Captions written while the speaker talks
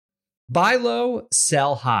Buy low,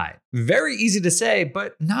 sell high. Very easy to say,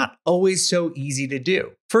 but not always so easy to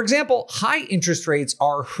do. For example, high interest rates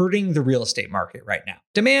are hurting the real estate market right now.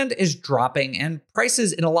 Demand is dropping and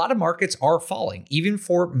prices in a lot of markets are falling, even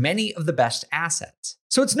for many of the best assets.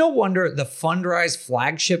 So it's no wonder the Fundrise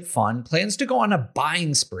flagship fund plans to go on a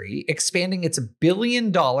buying spree, expanding its $1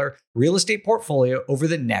 billion real estate portfolio over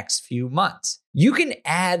the next few months. You can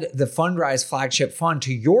add the Fundrise flagship fund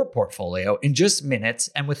to your portfolio in just minutes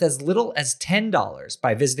and with as little as $10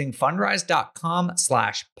 by visiting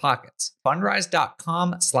fundrise.com/pockets.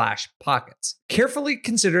 Fundrise.com/pockets. Carefully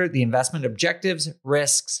consider the investment objectives,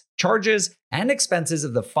 risks, charges, and expenses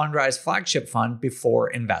of the Fundrise flagship fund before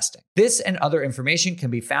investing. This and other information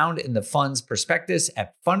can be found in the fund's prospectus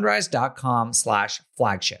at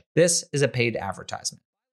fundrise.com/flagship. This is a paid advertisement.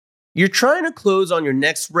 You're trying to close on your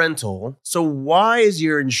next rental, so why is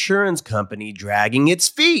your insurance company dragging its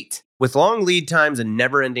feet? With long lead times and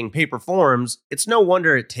never-ending paper forms, it's no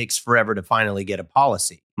wonder it takes forever to finally get a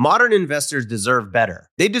policy. Modern investors deserve better.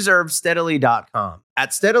 They deserve Steadily.com.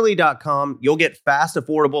 At Steadily.com, you'll get fast,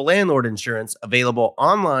 affordable landlord insurance available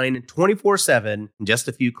online 24/7 in just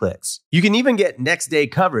a few clicks. You can even get next-day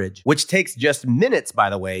coverage, which takes just minutes, by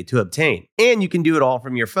the way, to obtain. And you can do it all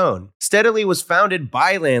from your phone. Steadily was founded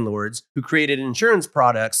by landlords who created insurance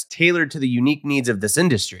products tailored to the unique needs of this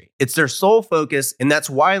industry. It's their sole focus, and that's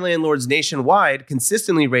why landlords nationwide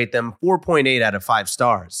consistently rate them 4.8 out of 5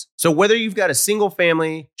 stars. So whether you've got a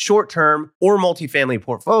single-family, short-term, or multifamily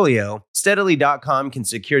portfolio, Steadily.com can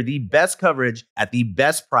secure the best coverage at the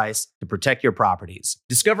best price to protect your properties.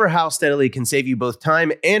 Discover how Steadily can save you both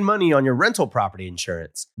time and money on your rental property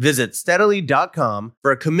insurance. Visit Steadily.com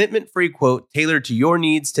for a commitment-free quote tailored to your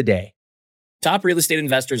needs today. Top real estate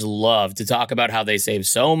investors love to talk about how they save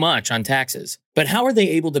so much on taxes. But how are they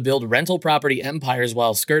able to build rental property empires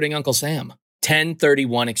while skirting Uncle Sam?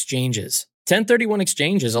 1031 exchanges. 1031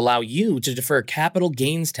 exchanges allow you to defer capital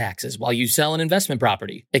gains taxes while you sell an investment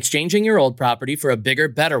property, exchanging your old property for a bigger,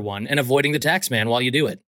 better one and avoiding the tax man while you do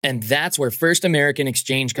it. And that's where First American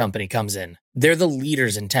Exchange Company comes in. They're the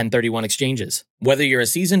leaders in 1031 exchanges. Whether you're a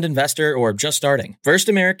seasoned investor or just starting, First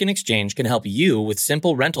American Exchange can help you with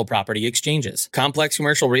simple rental property exchanges, complex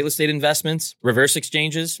commercial real estate investments, reverse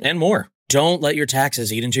exchanges, and more. Don't let your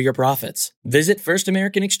taxes eat into your profits. Visit First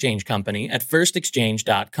American Exchange Company at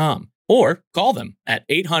firstexchange.com or call them at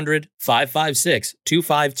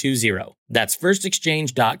 800-556-2520. That's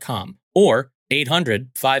firstexchange.com or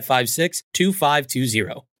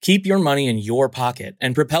 800-556-2520. Keep your money in your pocket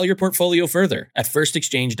and propel your portfolio further at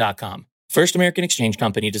firstexchange.com. First American Exchange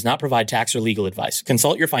Company does not provide tax or legal advice.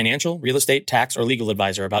 Consult your financial, real estate, tax, or legal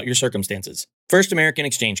advisor about your circumstances. First American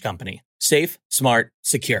Exchange Company. Safe, smart,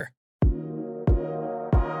 secure.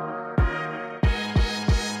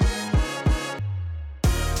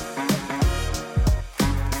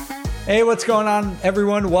 Hey, what's going on,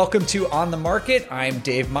 everyone? Welcome to On the Market. I'm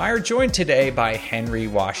Dave Meyer, joined today by Henry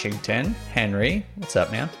Washington. Henry, what's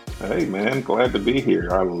up, man? Hey, man. Glad to be here.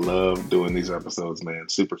 I love doing these episodes, man.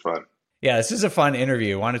 Super fun. Yeah, this is a fun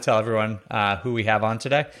interview. Want to tell everyone who we have on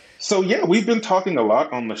today? So, yeah, we've been talking a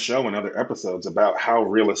lot on the show and other episodes about how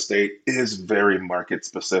real estate is very market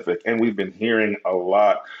specific. And we've been hearing a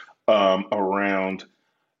lot around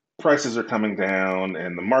prices are coming down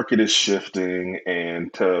and the market is shifting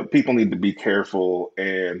and people need to be careful.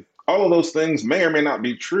 And all of those things may or may not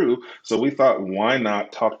be true. So we thought, why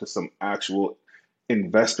not talk to some actual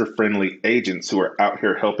investor-friendly agents who are out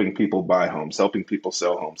here helping people buy homes, helping people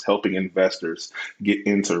sell homes, helping investors get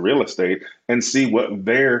into real estate and see what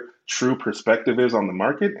their true perspective is on the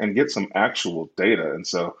market and get some actual data. And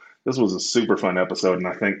so this was a super fun episode. And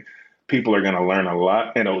I think people are going to learn a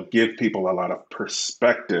lot and it'll give people a lot of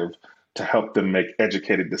perspective to help them make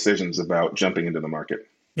educated decisions about jumping into the market.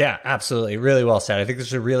 Yeah, absolutely. Really well said. I think this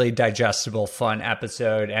is a really digestible, fun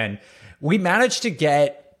episode. And we managed to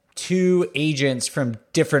get 2 agents from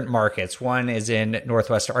different markets. One is in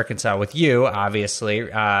Northwest Arkansas with you, obviously,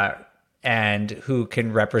 and who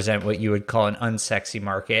can represent what you would call an unsexy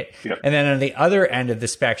market. Yep. And then on the other end of the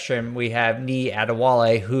spectrum, we have Niyi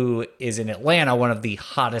Adewole, who is in Atlanta, one of the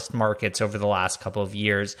hottest markets over the last couple of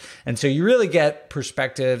years. And so you really get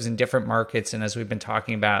perspectives in different markets. And as we've been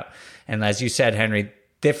talking about, and as you said, Henry,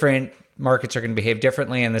 different markets are going to behave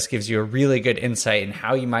differently. And this gives you a really good insight in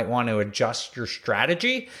how you might want to adjust your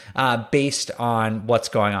strategy based on what's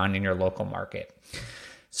going on in your local market.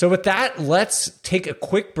 So with that, let's take a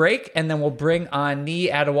quick break, and then we'll bring on Niyi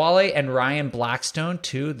Adewole and Ryan Blackstone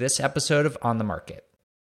to this episode of On the Market.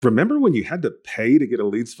 Remember when you had to pay to get a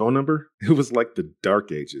lead's phone number? It was like the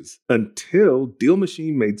dark ages until Deal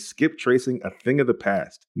Machine made skip tracing a thing of the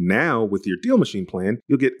past. Now, with your Deal Machine plan,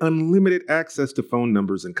 you'll get unlimited access to phone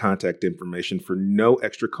numbers and contact information for no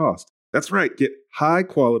extra cost. That's right, get high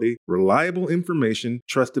quality, reliable information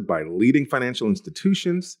trusted by leading financial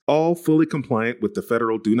institutions, all fully compliant with the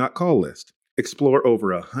federal Do Not Call list. Explore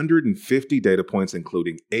over 150 data points,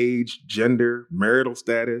 including age, gender, marital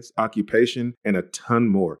status, occupation, and a ton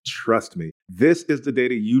more. Trust me, this is the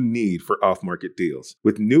data you need for off-market deals.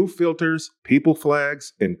 With new filters, people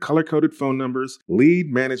flags, and color-coded phone numbers,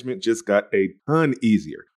 lead management just got a ton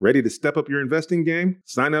easier. Ready to step up your investing game?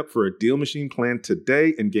 Sign up for a Deal Machine plan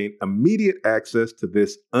today and gain immediate access to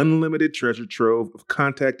this unlimited treasure trove of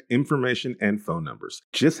contact information and phone numbers.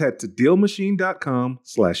 Just head to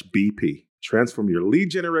DealMachine.com/BP. Transform your lead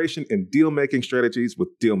generation and deal-making strategies with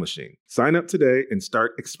Deal Machine. Sign up today and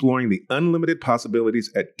start exploring the unlimited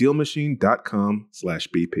possibilities at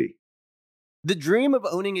DealMachine.com/BP. The dream of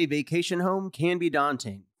owning a vacation home can be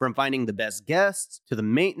daunting. From finding the best guests, to the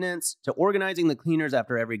maintenance, to organizing the cleaners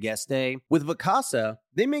after every guest stay. With Vacasa,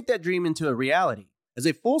 they make that dream into a reality. As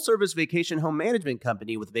a full-service vacation home management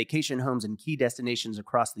company with vacation homes in key destinations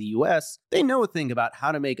across the U.S., they know a thing about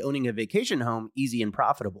how to make owning a vacation home easy and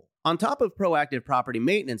profitable. On top of proactive property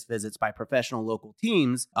maintenance visits by professional local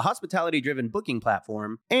teams, a hospitality-driven booking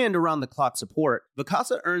platform, and around-the-clock support,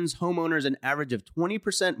 Vacasa earns homeowners an average of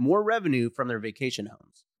 20% more revenue from their vacation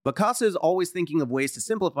homes. Vacasa is always thinking of ways to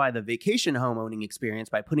simplify the vacation home owning experience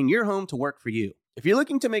by putting your home to work for you. If you're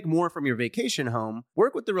looking to make more from your vacation home,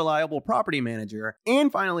 work with the reliable property manager,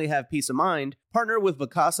 and finally have peace of mind, partner with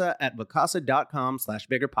Vacasa at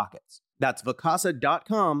vacasa.com/biggerpockets. That's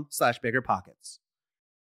vacasa.com/biggerpockets.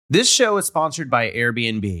 This show is sponsored by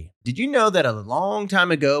Airbnb. Did you know that a long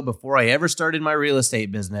time ago, before I ever started my real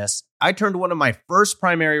estate business, I turned one of my first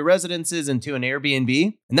primary residences into an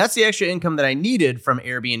Airbnb? And that's the extra income that I needed from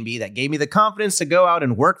Airbnb that gave me the confidence to go out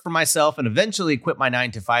and work for myself and eventually quit my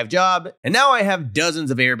 9-to-5 job. And now I have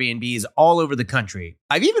dozens of Airbnbs all over the country.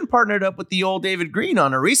 I've even partnered up with the old David Green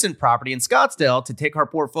on a recent property in Scottsdale to take our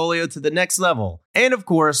portfolio to the next level. And of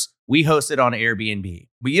course, we host it on Airbnb.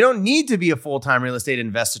 But you don't need to be a full-time real estate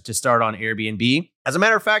investor to start on Airbnb. As a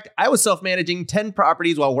matter of fact, I was self-managing 10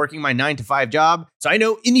 properties while working my 9-to-5 job, so I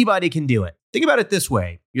know anybody can do it. Think about it this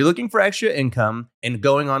way. You're looking for extra income and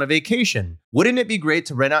going on a vacation. Wouldn't it be great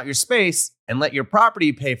to rent out your space and let your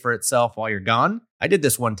property pay for itself while you're gone? I did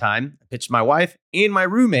this one time. I pitched my wife and my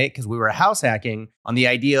roommate, because we were house hacking, on the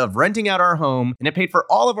idea of renting out our home, and it paid for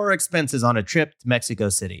all of our expenses on a trip to Mexico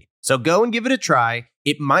City. So go and give it a try.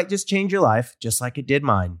 It might just change your life, just like it did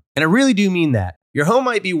mine. And I really do mean that. Your home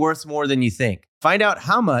might be worth more than you think. Find out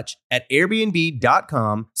how much at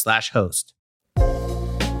airbnb.com/host.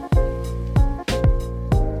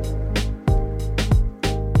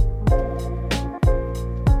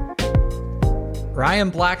 Ryan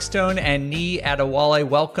Blackstone and Niyi Adewole,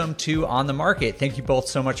 welcome to On the Market. Thank you both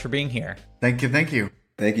so much for being here. Thank you. Thank you.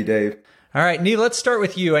 Thank you, Dave. All right, Niyi, let's start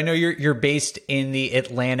with you. I know you're based in the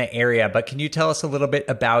Atlanta area, but can you tell us a little bit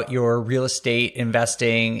about your real estate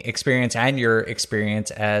investing experience and your experience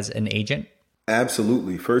as an agent?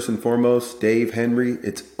 Absolutely. First and foremost, Dave, Henry,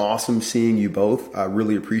 it's awesome seeing you both. I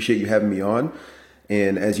really appreciate you having me on.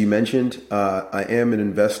 And as you mentioned, I am an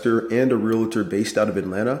investor and a realtor based out of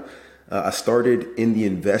Atlanta. I started in the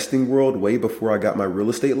investing world way before I got my real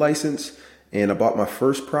estate license. And I bought my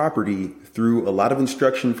first property through a lot of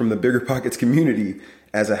instruction from the Bigger Pockets community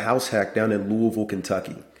as a house hack down in Louisville,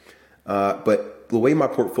 Kentucky. But the way my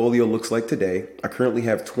portfolio looks like today, I currently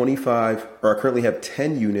have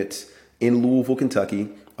 10 units in Louisville, Kentucky.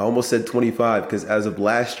 I almost said 25 because as of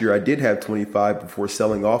last year, I did have 25 before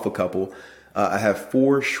selling off a couple. I have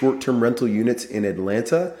 4 short-term rental units in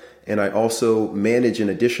Atlanta, and I also manage an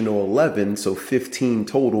additional 11, so 15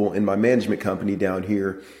 total in my management company down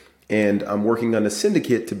here. And I'm working on a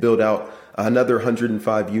syndicate to build out another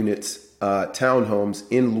 105 units, townhomes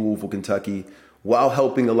in Louisville, Kentucky, while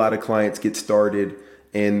helping a lot of clients get started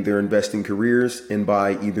in their investing careers and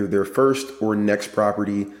buy either their first or next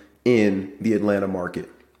property in the Atlanta market.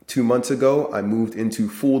 2 months ago, I moved into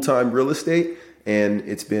full-time real estate, and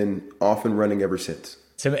it's been off and running ever since.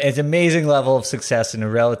 So it's an amazing level of success in a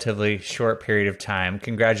relatively short period of time.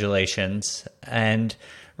 Congratulations. And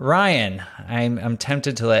Ryan, I'm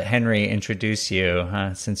tempted to let Henry introduce you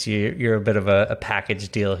since you're a bit of a package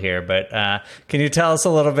deal here. But can you tell us a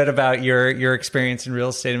little bit about your experience in real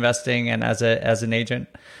estate investing and as an agent?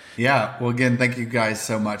 Yeah. Well, again, thank you guys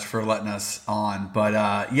so much for letting us on.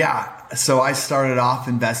 But so I started off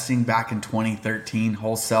investing back in 2013,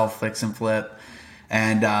 wholesale fix and flip.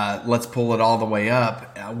 and let's pull it all the way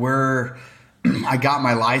up. I got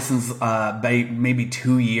my license maybe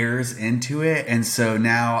 2 years into it, and so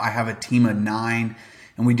now I have a team of 9,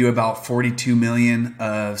 and we do about 42 million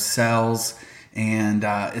of sales, and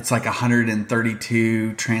it's like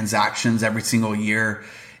 132 transactions every single year.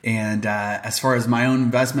 And as far as my own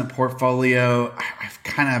investment portfolio, I've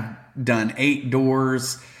kind of done 8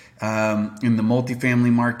 doors in the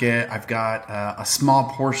multifamily market. I've got a small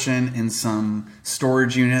portion in some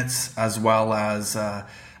storage units, as well as a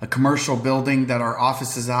commercial building that our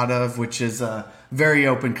office is out of, which is a very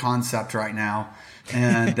open concept right now.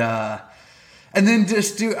 And and then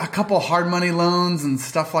just do a couple hard money loans and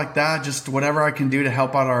stuff like that, just whatever I can do to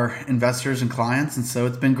help out our investors and clients. And so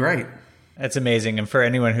it's been great. That's amazing. And for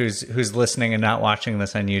anyone who's listening and not watching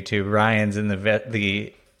this on YouTube, Ryan's in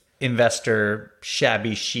the investor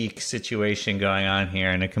shabby chic situation going on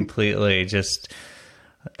here, and a completely just,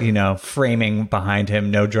 framing behind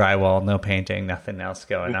him, no drywall, no painting, nothing else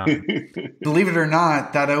going on. Believe it or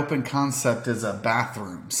not, that open concept is a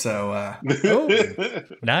bathroom. So,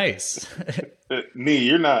 nice. Niyi,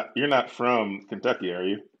 you're not from Kentucky, are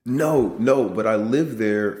you? No, but I lived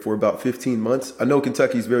there for about 15 months. I know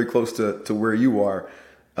Kentucky's very close to where you are,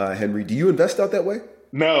 Henry. Do you invest out that way?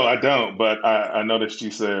 No, I don't. But I noticed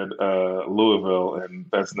you said Louisville, and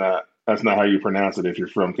that's not how you pronounce it if you're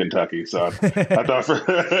from Kentucky. So I thought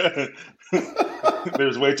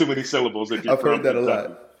there's way too many syllables if you're I've from heard that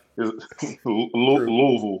Kentucky. a lot.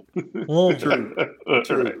 Louisville.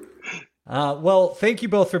 True. Well, thank you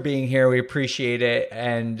both for being here. We appreciate it.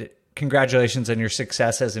 And congratulations on your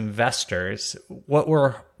success as investors. What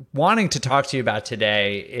we're wanting to talk to you about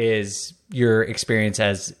today is your experience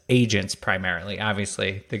as agents primarily.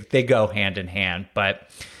 Obviously, they go hand in hand. But,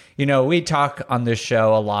 we talk on this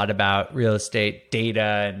show a lot about real estate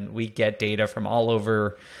data, and we get data from all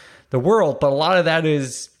over the world. But a lot of that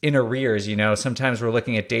is in arrears. Sometimes we're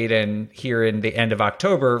looking at data here in the end of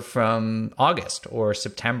October from August or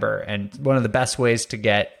September. And one of the best ways to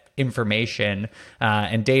get information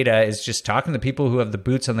and data is just talking to people who have the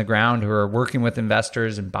boots on the ground, who are working with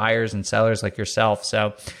investors and buyers and sellers like yourself.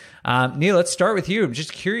 So, Niyi, let's start with you. I'm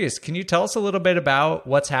just curious, can you tell us a little bit about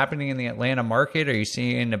what's happening in the Atlanta market? Are you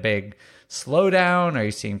seeing a big slowdown? Are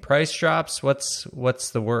you seeing price drops? What's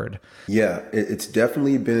the word? Yeah, it's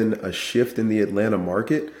definitely been a shift in the Atlanta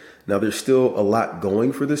market. Now, there's still a lot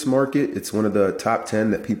going for this market. It's one of the top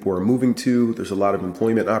 10 that people are moving to. There's a lot of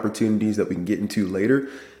employment opportunities that we can get into later.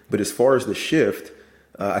 But as far as the shift,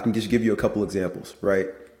 I can just give you a couple examples, right?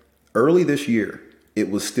 Early this year, it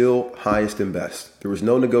was still highest and best. There was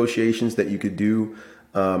no negotiations that you could do.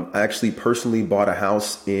 I actually personally bought a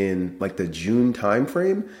house in like the June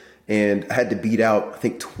timeframe, and I had to beat out, I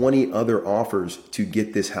think, 20 other offers to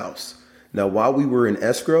get this house. Now, while we were in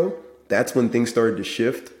escrow, that's when things started to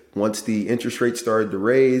shift. Once the interest rate started to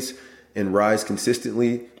raise and rise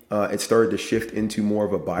consistently, it started to shift into more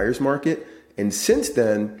of a buyer's market. And since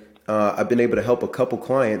then, I've been able to help a couple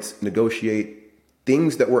clients negotiate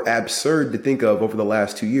things that were absurd to think of over the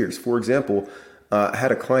last 2 years. For example, I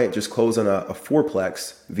had a client just close on a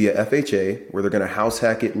fourplex via FHA, where they're going to house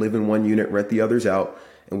hack it, live in one unit, rent the others out.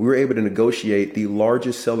 And we were able to negotiate the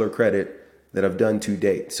largest seller credit that I've done to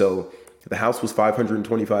date. So the house was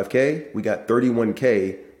 $525K. We got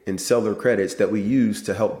 $31K in seller credits that we used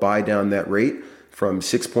to help buy down that rate from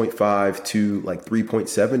 6.5 to like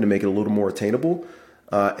 3.7 to make it a little more attainable.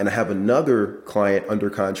 And I have another client under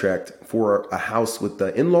contract for a house with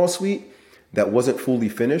the in-law suite that wasn't fully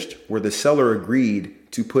finished, where the seller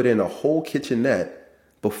agreed to put in a whole kitchenette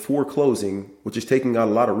before closing, which is taking out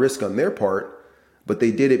a lot of risk on their part. But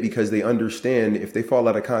they did it because they understand if they fall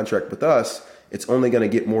out of contract with us, it's only going to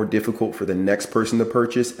get more difficult for the next person to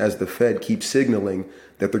purchase, as the Fed keeps signaling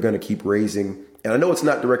that they're going to keep raising. And I know it's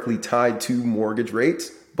not directly tied to mortgage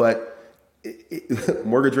rates, but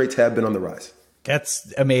mortgage rates have been on the rise.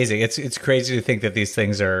 That's amazing. It's crazy to think that these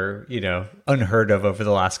things are, unheard of over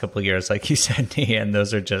the last couple of years, like you said, Niyi, and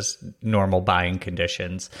those are just normal buying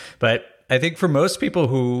conditions. But I think for most people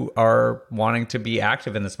who are wanting to be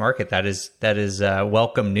active in this market, that is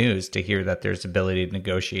welcome news to hear that there's ability to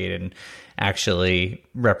negotiate and actually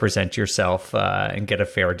represent yourself and get a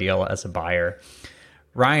fair deal as a buyer.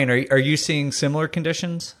 Ryan, are you seeing similar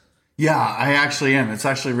conditions? Yeah, I actually am. It's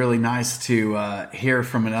actually really nice to hear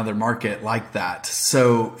from another market like that.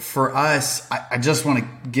 So for us, I just want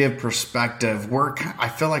to give perspective. I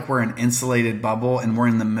feel like we're an insulated bubble, and we're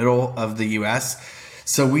in the middle of the U.S.,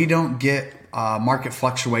 so we don't get market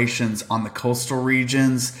fluctuations on the coastal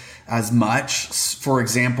regions as much. For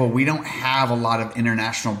example, we don't have a lot of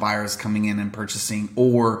international buyers coming in and purchasing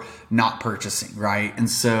or not purchasing, right? And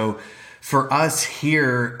so For us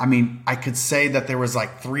here, I mean, I could say that there was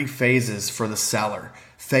like 3 phases for the seller.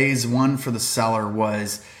 Phase 1 for the seller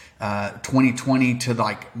was 2020 to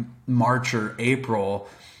like March or April,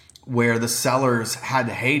 where the sellers had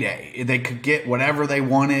a heyday. They could get whatever they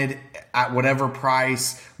wanted at whatever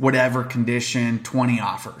price, whatever condition, 20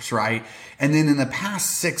 offers, right? And then in the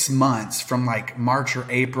past 6 months, from like March or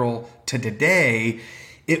April to today,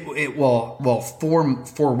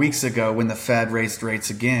 four weeks ago when the Fed raised rates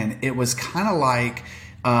again, it was kind of like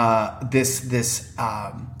this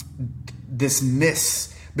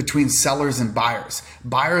miss between sellers and buyers.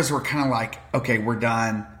 Buyers were kind of like, okay, we're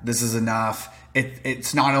done. This is enough.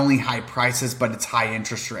 It's not only high prices, but it's high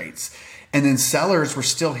interest rates. And then sellers were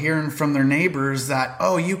still hearing from their neighbors that,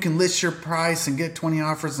 oh, you can list your price and get 20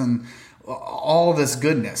 offers and all this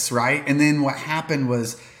goodness, right? And then what happened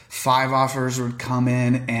was 5 offers would come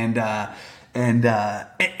in, and then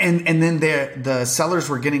the sellers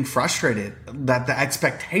were getting frustrated that the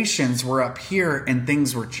expectations were up here and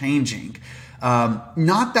things were changing.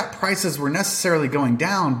 Not that prices were necessarily going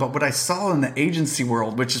down, but what I saw in the agency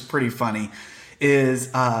world, which is pretty funny, is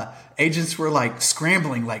agents were like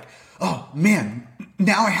scrambling, like, oh man,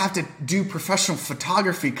 now I have to do professional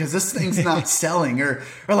photography because this thing's not selling, or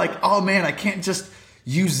like, oh man, I can't just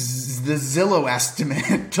use the Zillow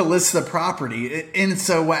estimate to list the property. And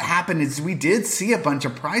so what happened is we did see a bunch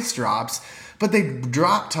of price drops, but they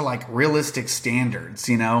dropped to like realistic standards,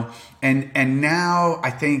 you know? And now I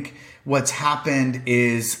think what's happened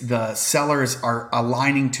is the sellers are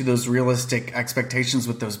aligning to those realistic expectations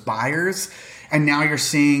with those buyers. And now you're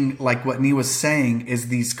seeing, like what Niyi was saying, is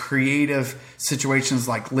these creative situations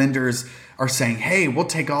like lenders are saying, hey, we'll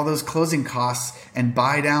take all those closing costs and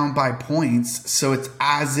buy down by points. So it's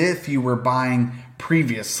as if you were buying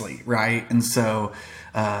previously, right? And so,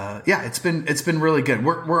 it's been really good.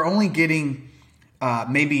 We're only getting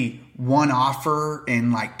maybe 1 offer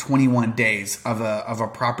in like 21 days of a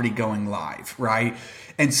property going live, right?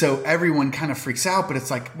 And so everyone kind of freaks out, but it's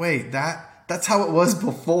like, wait, that's how it was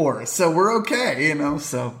before. So we're okay, you know?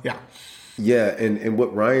 So, yeah. Yeah, and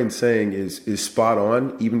what Ryan's saying is spot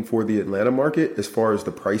on, even for the Atlanta market, as far as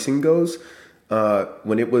the pricing goes.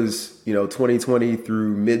 When it was, 2020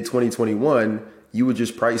 through mid 2021, you would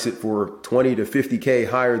just price it for 20 to 50K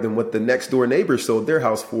higher than what the next door neighbors sold their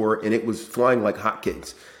house for, and it was flying like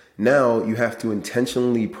hotcakes. Now you have to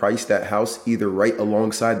intentionally price that house either right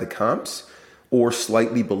alongside the comps or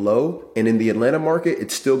slightly below. And in the Atlanta market,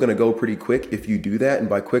 it's still going to go pretty quick if you do that. And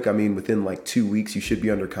by quick, I mean within like 2 weeks, you should be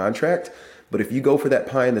under contract. But if you go for that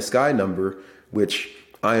pie in the sky number, which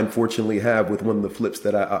I unfortunately have with one of the flips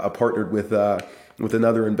that I partnered with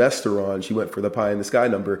another investor on, she went for the pie in the sky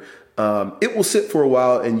number. It will sit for a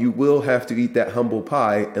while, and you will have to eat that humble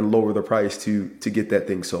pie and lower the price to get that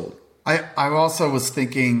thing sold. I also was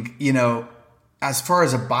thinking, as far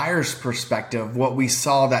as a buyer's perspective, what we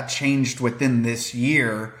saw that changed within this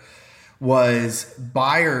year was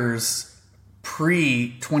buyers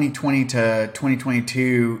pre-2020 to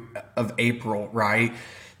 2022 of April, right?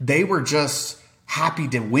 They were just happy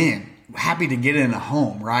to win, happy to get in a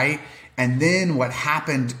home, right? And then what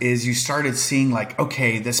happened is you started seeing like,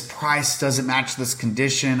 okay, this price doesn't match this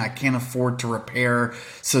condition. I can't afford to repair.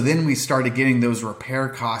 So then we started getting those repair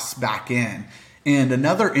costs back in. And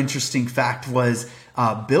another interesting fact was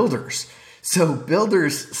builders. So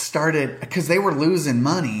builders started, because they were losing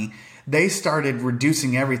money, they started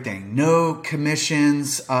reducing everything. No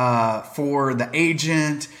commissions for the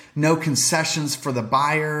agent, no concessions for the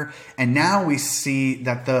buyer. And now we see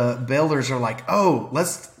that the builders are like, oh,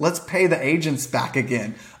 let's pay the agents back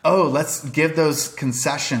again. Oh, let's give those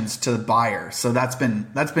concessions to the buyer. So that's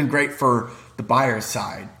been great for the buyer's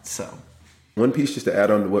side. So one piece just to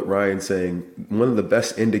add on to what Ryan's saying, one of the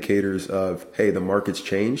best indicators of, hey, the market's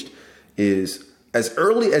changed is as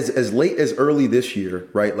late as early this year,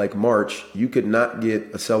 right? Like March, you could not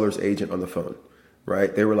get a seller's agent on the phone,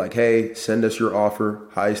 right? They were like, hey, send us your offer,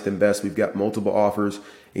 highest and best. We've got multiple offers.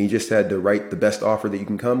 And you just had to write the best offer that you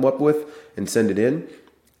can come up with and send it in.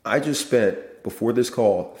 I just spent, before this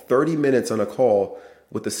call, 30 minutes on a call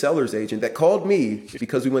with the seller's agent that called me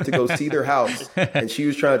because we went to go see their house. And she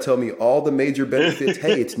was trying to tell me all the major benefits.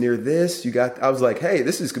 Hey, it's near this. I was like, hey,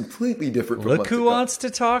 this is completely different from Look who wants to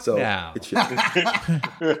talk now.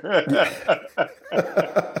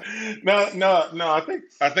 No,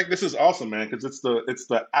 I think this is awesome, man, because it's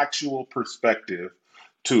the actual perspective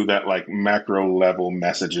to that like macro level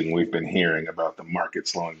messaging we've been hearing about the market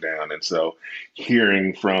slowing down. And so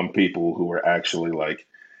hearing from people who are actually like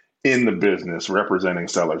in the business, representing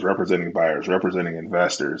sellers, representing buyers, representing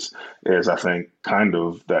investors is, I think, kind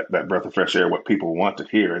of that breath of fresh air, what people want to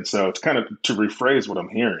hear. And so it's kind of, to rephrase what I'm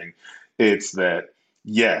hearing, It's that,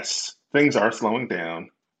 yes, things are slowing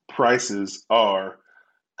down, prices are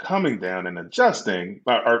coming down and adjusting,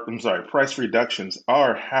 I'm sorry, price reductions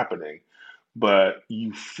are happening, but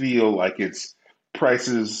you feel like it's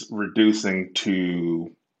prices reducing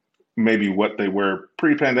to maybe what they were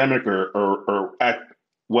pre-pandemic or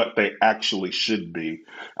what they actually should be.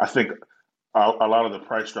 I think a lot of the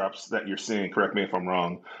price drops that you're seeing, correct me if I'm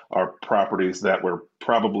wrong, are properties that were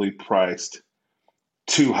probably priced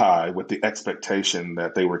too high with the expectation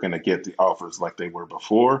that they were going to get the offers like they were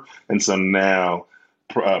before. And so now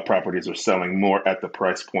properties are selling more at the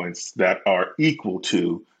price points that are equal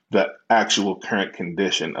to the actual current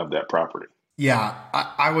condition of that property. Yeah,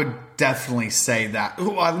 I would definitely say that,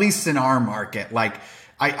 well, at least in our market. Like,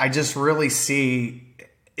 I just really see,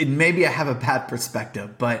 and maybe I have a bad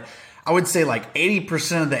perspective, but I would say like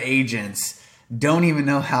 80% of the agents don't even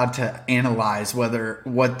know how to analyze what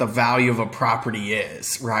the value of a property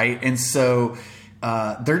is, right? And so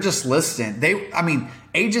they're just listing.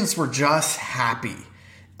 Agents were just happy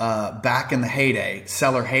back in the heyday,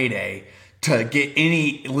 seller heyday, to get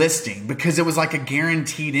any listing because it was like a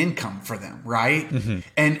guaranteed income for them, right? Mm-hmm.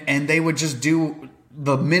 And they would just do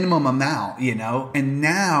the minimum amount, And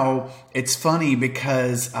now it's funny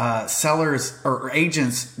because sellers or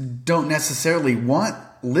agents don't necessarily want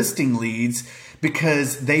listing leads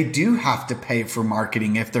because they do have to pay for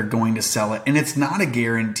marketing if they're going to sell it. And it's not a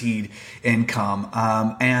guaranteed income.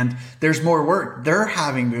 And there's more work. They're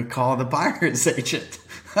having to call the buyer's agent.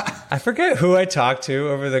 I forget who I talked to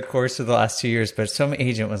over the course of the last 2 years, but some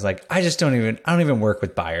agent was like, I don't even work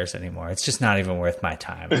with buyers anymore. It's just not even worth my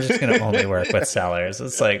time. I'm just going to only work with sellers.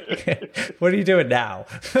 It's like, what are you doing now?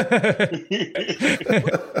 I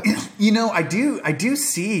do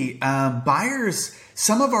see buyers.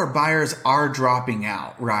 Some of our buyers are dropping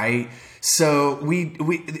out, right? So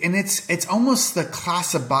and it's almost the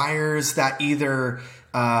class of buyers that either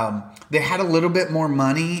they had a little bit more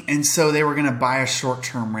money, and so they were going to buy a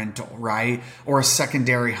short-term rental, right? Or a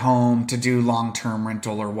secondary home to do long-term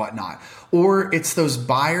rental or whatnot. Or it's those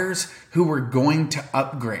buyers who were going to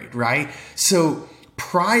upgrade, right? So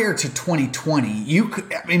prior to 2020,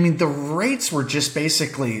 the rates were just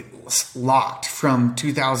basically locked from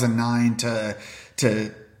 2009 to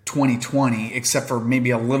 2020, except for maybe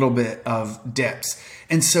a little bit of dips.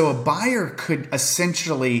 And so a buyer could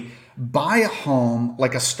essentially buy a home,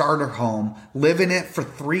 like a starter home, live in it for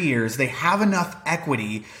 3 years. They have enough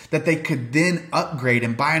equity that they could then upgrade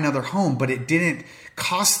and buy another home, but it didn't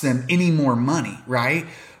cost them any more money, right?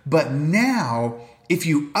 But now, if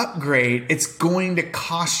you upgrade, it's going to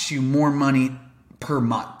cost you more money per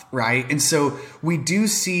month, right? And so we do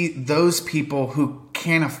see those people who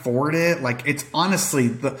can't afford it. Like, it's honestly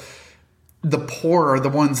the poor are the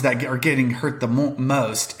ones that are getting hurt the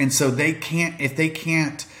most. And so if they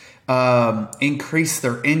can't increase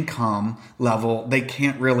their income level, they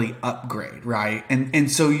can't really upgrade, right? And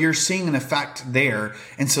so you're seeing an effect there.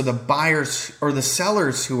 And so the buyers or the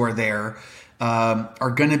sellers who are there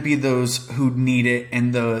are going to be those who need it,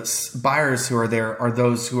 and the buyers who are there are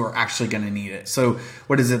those who are actually going to need it. So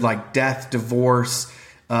what is it, like death, divorce,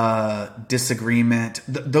 disagreement?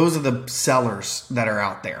 Those are the sellers that are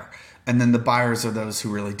out there. And then the buyers are those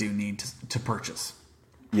who really do need to purchase.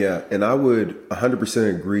 Yeah, and I would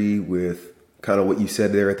 100% agree with kind of what you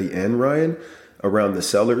said there at the end, Ryan, around the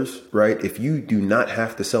sellers, right? If you do not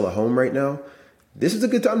have to sell a home right now, this is a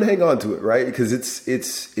good time to hang on to it, right? Because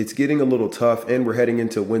it's getting a little tough, and we're heading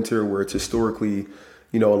into winter where it's historically,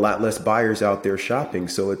 a lot less buyers out there shopping.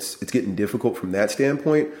 So it's getting difficult from that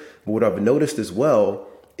standpoint. But what I've noticed as well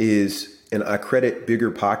is, and I credit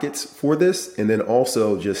bigger pockets for this, and then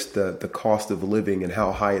also just the cost of living and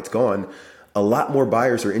how high it's gone. A lot more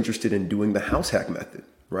buyers are interested in doing the house hack method,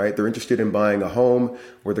 right? They're interested in buying a home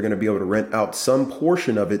where they're going to be able to rent out some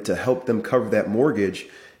portion of it to help them cover that mortgage.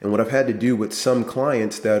 And what I've had to do with some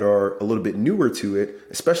clients that are a little bit newer to it,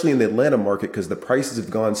 especially in the Atlanta market, because the prices have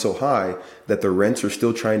gone so high that the rents are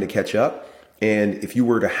still trying to catch up. And if you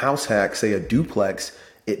were to house hack, say a duplex,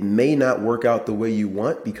 it may not work out the way you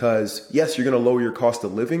want because, yes, you're going to lower your cost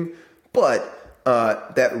of living, but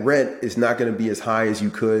that rent is not going to be as high as you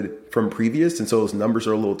could from previous. And so those numbers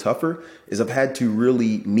are a little tougher. I've had to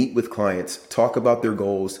really meet with clients, talk about their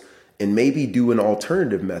goals, and maybe do an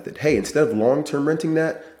alternative method. Hey, instead of long-term renting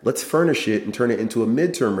that, let's furnish it and turn it into a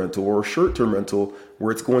mid-term rental or a short-term rental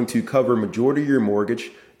where it's going to cover majority of your mortgage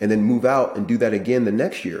and then move out and do that again the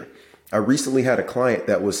next year. I recently had a client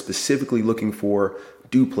that was specifically looking for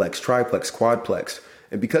duplex, triplex, quadplex.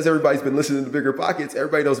 And because everybody's been listening to Bigger Pockets,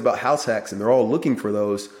 everybody knows about house hacks, and they're all looking for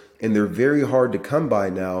those, and they're very hard to come by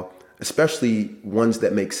now, especially ones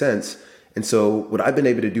that make sense. And so what I've been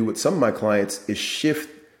able to do with some of my clients is shift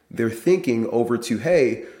their thinking over to,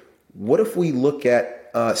 hey, what if we look at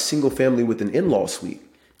a single family with an in-law suite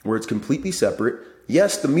where it's completely separate?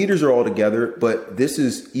 Yes, the meters are all together, but this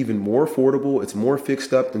is even more affordable. It's more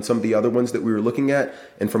fixed up than some of the other ones that we were looking at.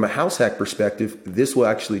 And from a house hack perspective, this will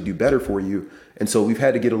actually do better for you. And so we've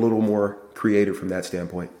had to get a little more creative from that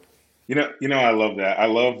standpoint. I love that. I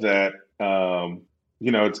love that.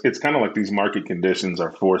 It's kind of like these market conditions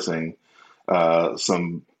are forcing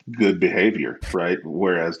some good behavior, right?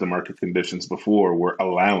 Whereas the market conditions before were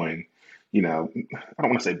allowing, I don't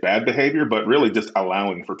want to say bad behavior, but really just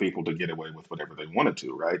allowing for people to get away with whatever they wanted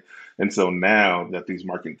to, right? And so now that these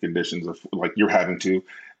market conditions are like, you're having to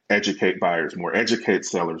educate buyers more, educate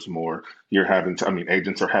sellers more.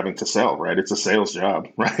 Agents are having to sell, right? It's a sales job,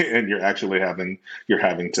 right? And you're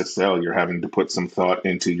having to sell. You're having to put some thought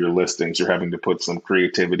into your listings. You're having to put some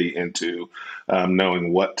creativity into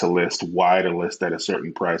knowing what to list, why to list at a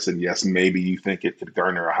certain price. And yes, maybe you think it could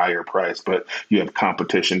garner a higher price, but you have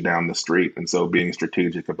competition down the street. And so being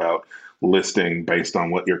strategic about listing based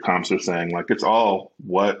on what your comps are saying, like it's all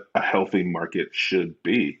what a healthy market should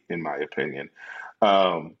be, in my opinion.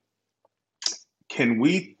 Can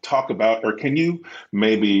we talk about, or can you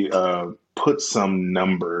maybe put some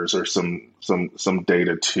numbers or some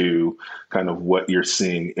data to kind of what you're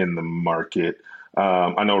seeing in the market?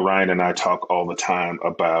 I know Ryan and I talk all the time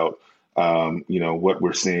about what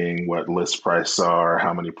we're seeing, what list price are,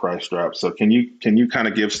 how many price drops. So can you kind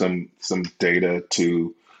of give some data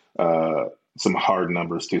to some hard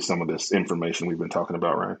numbers to some of this information we've been talking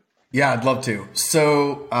about, Ryan? Yeah, I'd love to.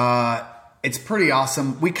 So it's pretty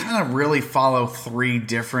awesome. We kind of really follow 3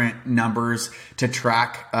 different numbers to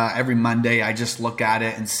track. Every Monday, I just look at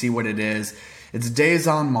it and see what it is. It's days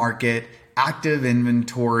on market, active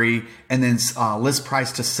inventory, and then list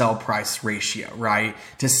price to sell price ratio, right?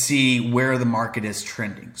 To see where the market is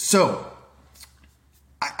trending. So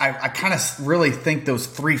I kind of really think those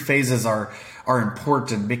 3 phases are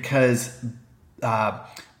important because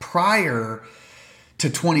prior to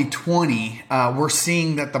 2020, we're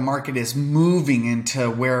seeing that the market is moving into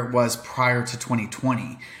where it was prior to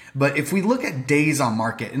 2020. But if we look at days on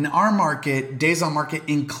market, in our market, days on market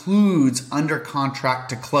includes under contract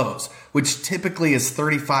to close, which typically is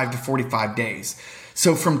 35 to 45 days.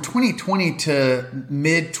 So from 2020 to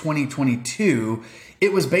mid 2022,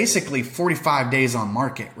 it was basically 45 days on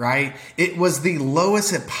market, right? It was the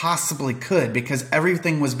lowest it possibly could because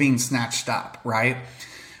everything was being snatched up, right?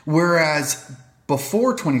 Whereas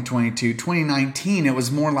before 2022, 2019, it was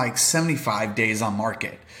more like 75 days on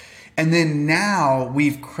market. And then now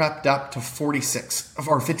we've crept up to 46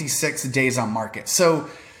 or 56 days on market. So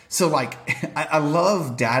like, I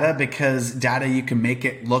love data because data, you can make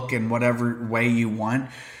it look in whatever way you want.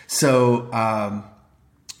 So,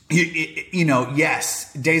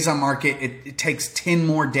 yes, days on market, it takes 10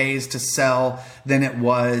 more days to sell than it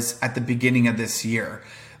was at the beginning of this year.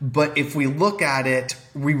 But if we look at it,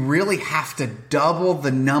 we really have to double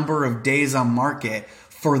the number of days on market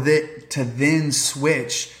for it to then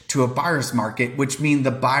switch to a buyer's market, which means the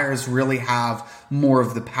buyers really have more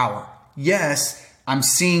of the power. Yes, I'm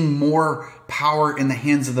seeing more power in the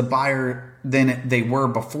hands of the buyer than they were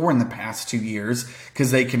before in the past 2 years because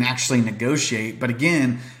they can actually negotiate. But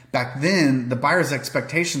again, back then, the buyer's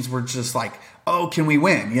expectations were just like, oh, can we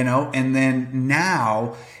win? And then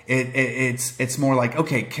now it's more like,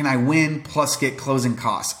 okay, can I win plus get closing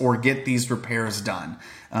costs or get these repairs done?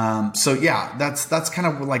 So yeah, that's kind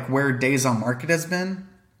of like where days on market has been.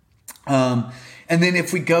 And then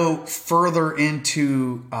if we go further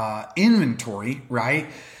into inventory, right?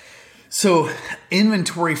 So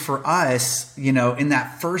inventory for us, in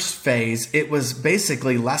that first phase, it was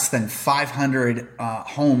basically less than 500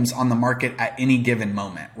 homes on the market at any given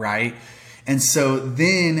moment, right? And so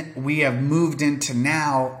then we have moved into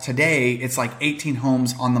now, today, it's like 18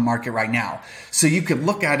 homes on the market right now. So you could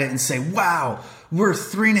look at it and say, wow, we're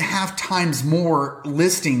 3.5 times more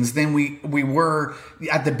listings than we were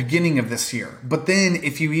at the beginning of this year. But then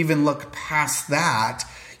if you even look past that,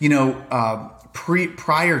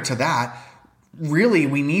 prior to that, really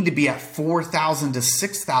we need to be at 4,000 to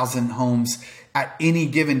 6,000 homes at any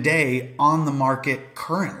given day on the market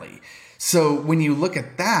currently. So when you look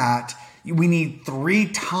at that, we need 3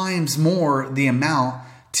 times more the amount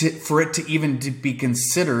for it to even to be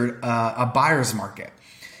considered a buyer's market.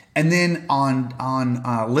 And then on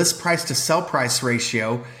list price to sell price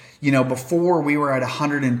ratio, before we were at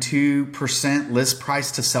 102% list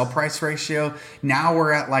price to sell price ratio. Now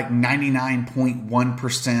we're at like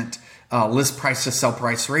 99.1% list price to sell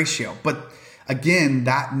price ratio. But again,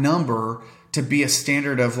 that number to be a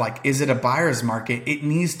standard of like, is it a buyer's market? It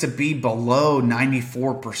needs to be below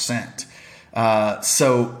 94%.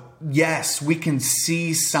 So yes, we can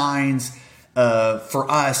see signs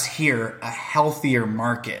for us here, a healthier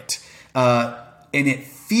market. And it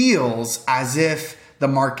feels as if the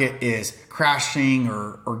market is crashing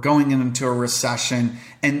or going into a recession.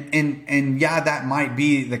 And yeah, that might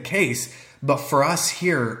be the case. But for us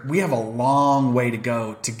here, we have a long way to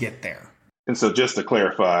go to get there. And so just to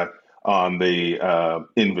clarify on the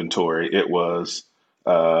inventory, it was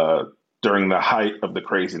during the height of the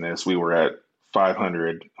craziness, we were at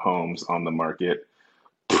 500 homes on the market.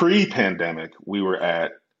 Pre-pandemic, we were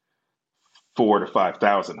at 4,000 to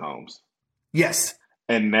 5,000 homes. Yes.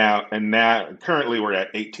 And now currently we're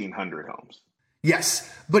at 1,800 homes.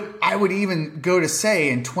 Yes. But I would even go to say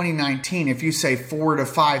in 2019, if you say 4,000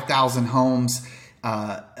 to 5,000 homes,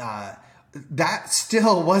 that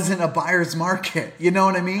still wasn't a buyer's market. You know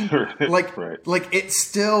what I mean? Like, right. Like it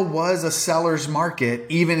still was a seller's market,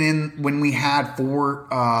 even when we had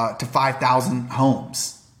 4,000 to 5,000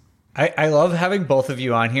 homes. I love having both of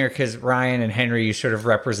you on here because Ryan and Henry, you sort of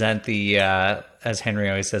represent the, as Henry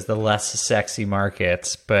always says, the less sexy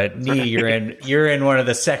markets. But Niyi, you're in one of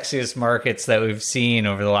the sexiest markets that we've seen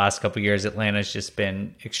over the last couple of years. Atlanta's just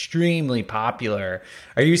been extremely popular.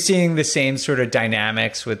 Are you seeing the same sort of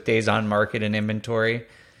dynamics with days on market and inventory?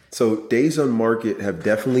 So days on market have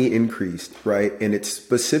definitely increased, right? And it's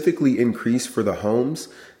specifically increased for the homes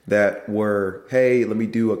that were, hey, let me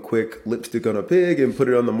do a quick lipstick on a pig and put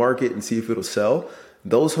it on the market and see if it'll sell.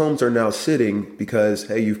 Those homes are now sitting because,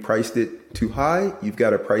 hey, you've priced it too high. You've got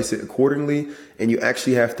to price it accordingly. And you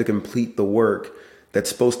actually have to complete the work that's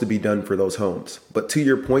supposed to be done for those homes. But to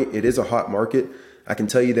your point, it is a hot market. I can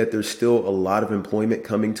tell you that there's still a lot of employment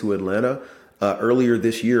coming to Atlanta. Earlier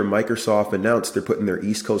this year, Microsoft announced they're putting their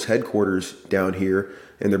East Coast headquarters down here,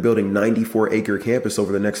 and they're building 94-acre campus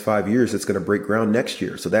over the next 5 years. That's going to break ground next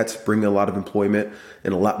year. So that's bringing a lot of employment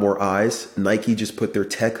and a lot more eyes. Nike just put their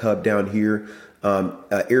tech hub down here.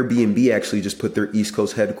 Airbnb actually just put their East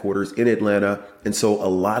Coast headquarters in Atlanta. And so a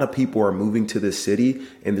lot of people are moving to this city,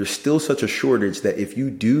 and there's still such a shortage that if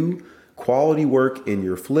you do quality work in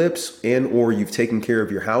your flips and or you've taken care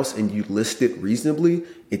of your house and you list it reasonably,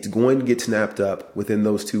 it's going to get snapped up within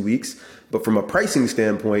those 2 weeks. But from a pricing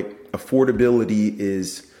standpoint, affordability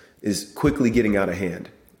is quickly getting out of hand.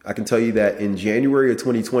 I can tell you that in January of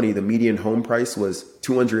 2020, the median home price was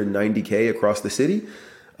 $290K across the city.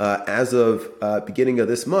 As of beginning of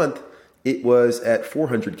this month, it was at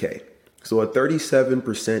 $400K. So a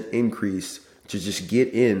 37% increase to just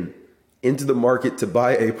get into the market to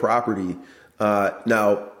buy a property.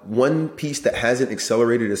 Now, one piece that hasn't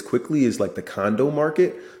accelerated as quickly is like the condo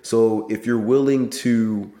market. So if you're willing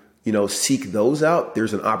to, seek those out,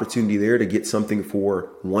 there's an opportunity there to get something for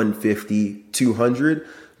 150, 200.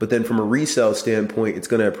 But then from a resale standpoint, it's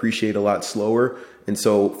going to appreciate a lot slower. And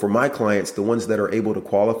so for my clients, the ones that are able to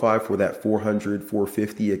qualify for that 400,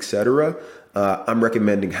 450, et cetera, I'm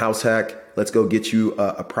recommending House Hack. Let's go get you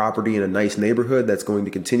a property in a nice neighborhood that's going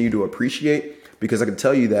to continue to appreciate, because I can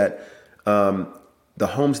tell you that the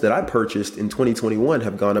homes that I purchased in 2021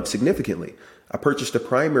 have gone up significantly. I purchased a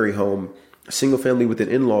primary home, a single family with an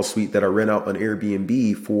in-law suite that I rent out on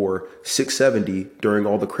Airbnb for $670 during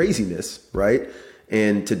all the craziness, right?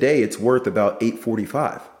 And today it's worth about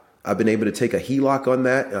 $845. I've been able to take a HELOC on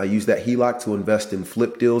that, and I use that HELOC to invest in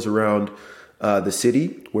flip deals around the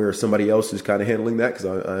city where somebody else is kind of handling that, because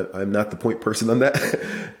I'm not the point person on that.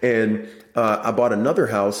 And I bought another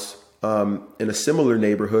house in a similar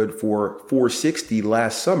neighborhood for $460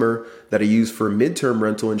 last summer that I used for midterm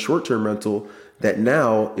rental and short-term rental that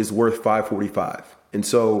now is worth $545. And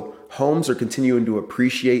so homes are continuing to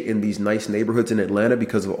appreciate in these nice neighborhoods in Atlanta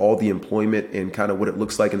because of all the employment and kind of what it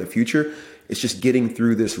looks like in the future. It's just getting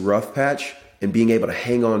through this rough patch and being able to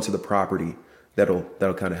hang on to the property that'll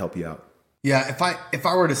kind of help you out. Yeah, if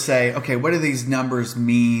I were to say, okay, what do these numbers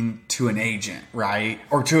mean to an agent, right?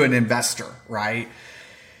 Or to an investor, right?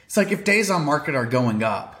 It's like if days on market are going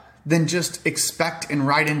up, then just expect and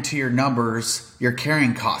write into your numbers your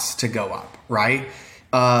carrying costs to go up, right?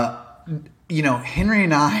 Henry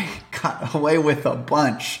and I got away with a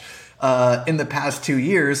bunch in the past 2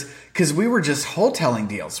 years because we were just wholesaling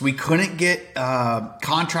deals. We couldn't get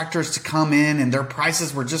contractors to come in, and their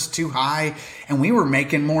prices were just too high, and we were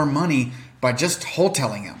making more money by just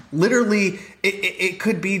wholesaling them. Literally, it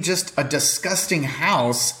could be just a disgusting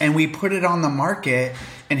house, and we put it on the market,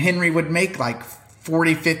 and Henry would make like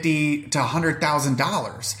 $40,000, $50,000 to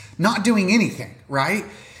 $100,000, not doing anything, right?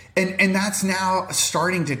 And that's now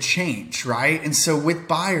starting to change, right? And so with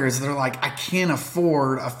buyers, they're like, I can't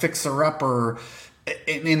afford a fixer-upper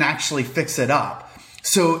and actually fix it up.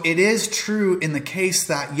 So it is true in the case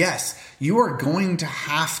that, yes, you are going to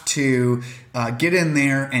have to get in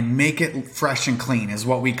there and make it fresh and clean is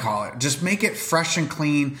what we call it. Just make it fresh and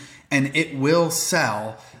clean and it will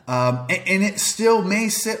sell. And it still may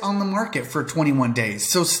sit on the market for 21 days.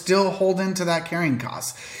 So still hold into that carrying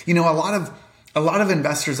cost. You know, a lot of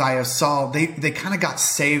investors I saw, they kind of got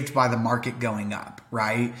saved by the market going up,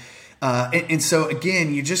 right? And so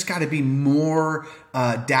again, you just got to be more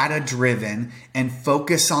data driven and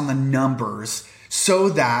focus on the numbers so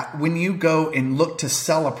that when you go and look to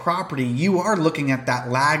sell a property, you are looking at that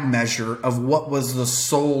lag measure of what was the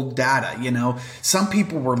sold data. You know, some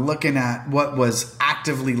people were looking at what was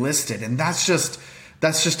actively listed, and that's just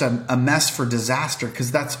a mess for disaster,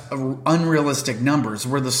 because that's unrealistic numbers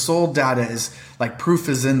where the sold data is like proof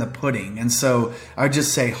is in the pudding. And so I would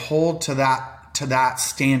just say hold to that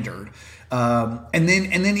standard. And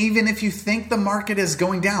then even if you think the market is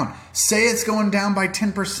going down, say it's going down by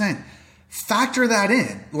 10%, factor that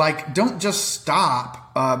in. Like, don't just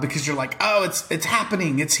stop because you're like, oh, it's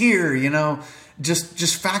happening, it's here, you know.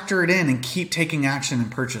 Just factor it in and keep taking action and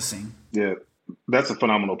purchasing. Yeah, that's a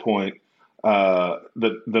phenomenal point.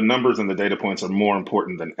 The numbers and the data points are more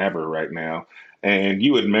important than ever right now. And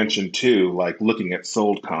you had mentioned too, like looking at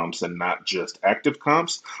sold comps and not just active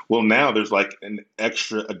comps. Well, now there's like an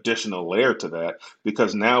extra additional layer to that,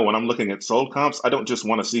 because now when I'm looking at sold comps, I don't just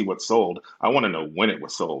want to see what's sold. I want to know when it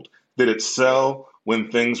was sold. Did it sell when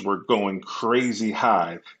things were going crazy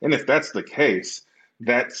high? And if that's the case,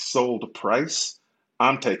 that sold price,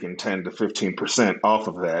 I'm taking 10 to 15% off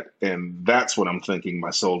of that. And that's what I'm thinking my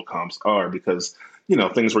sold comps are, because, you know,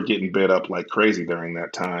 things were getting bid up like crazy during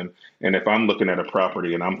that time. And if I'm looking at a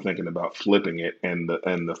property and I'm thinking about flipping it, and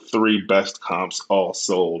the three best comps all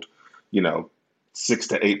sold, you know, 6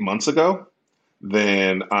 to 8 months ago,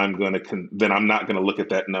 then I'm not going to look at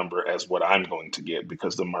that number as what I'm going to get,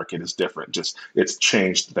 because the market is different. Just it's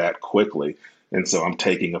changed that quickly. And so I'm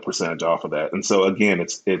taking a percentage off of that. And so again,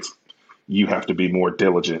 it's you have to be more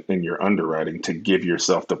diligent in your underwriting to give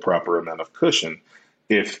yourself the proper amount of cushion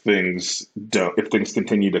if things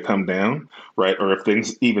continue to come down, right? Or if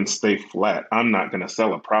things even stay flat. I'm not going to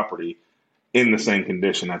sell a property in the same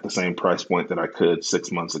condition at the same price point that I could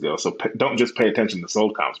 6 months ago. So don't just pay attention to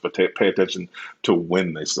sold comps, but pay attention to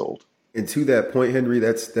when they sold. And to that point, Henry,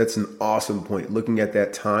 that's an awesome point. Looking at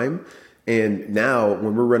that time. And now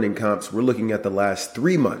when we're running comps, we're looking at the last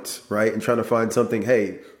 3 months, right? And trying to find something,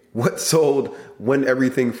 hey, what sold when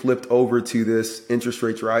everything flipped over to this interest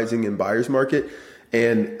rates rising and buyer's market.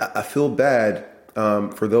 And I feel bad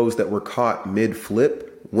for those that were caught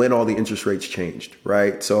mid-flip when all the interest rates changed,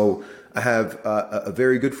 right? So I have a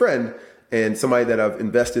very good friend and somebody that I've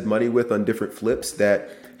invested money with on different flips that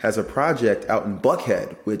has a project out in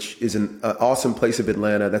Buckhead, which is an awesome place of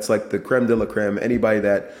Atlanta. That's like the creme de la creme. Anybody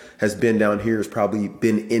that has been down here has probably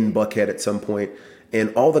been in Buckhead at some point.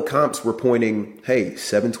 And all the comps were pointing, hey,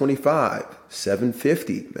 725,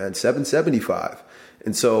 750, man, 775.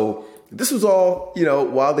 And so this was all, you know,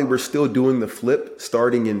 while they were still doing the flip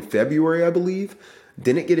starting in February, I believe.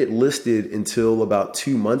 Didn't get it listed until about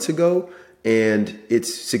 2 months ago, and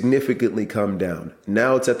it's significantly come down.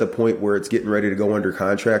 Now it's at the point where it's getting ready to go under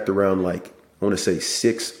contract around like, I want to say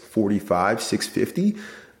 645, 650.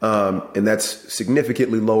 And that's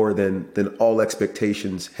significantly lower than all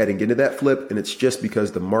expectations heading into that flip. And it's just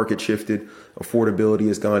because the market shifted. Affordability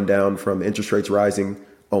has gone down from interest rates rising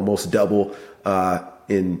almost double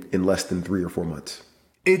in less than 3 or 4 months.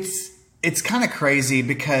 It's kind of crazy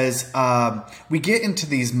because we get into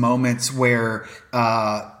these moments where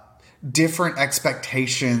different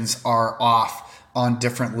expectations are off on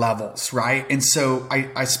different levels, right? And so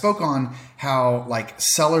I spoke on how like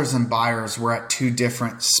sellers and buyers were at two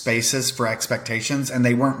different spaces for expectations, and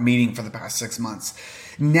they weren't meeting for the past 6 months.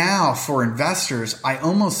 Now for investors, I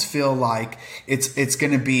almost feel like it's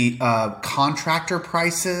going to be contractor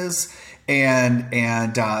prices and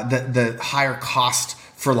the higher cost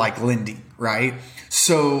for like lending, right?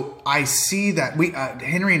 So I see that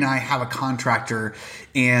Henry and I have a contractor,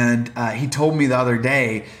 and he told me the other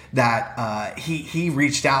day that he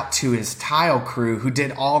reached out to his tile crew who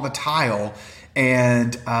did all the tile,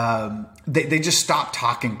 and they just stopped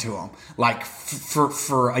talking to him like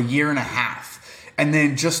for a year and a half. And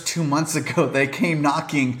then just 2 months ago, they came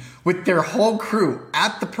knocking with their whole crew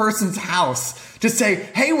at the person's house to say,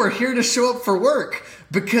 hey, we're here to show up for work,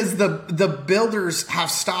 because the builders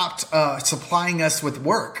have stopped supplying us with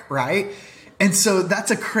work, right? And so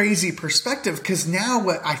that's a crazy perspective, because now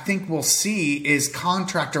what I think we'll see is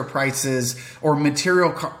contractor prices or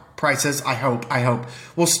material prices, I hope,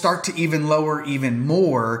 will start to even lower even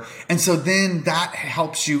more. And so then that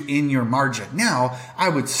helps you in your margin. Now, I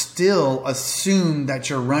would still assume that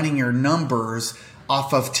you're running your numbers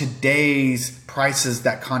off of today's prices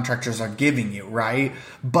that contractors are giving you, right?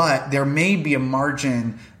 But there may be a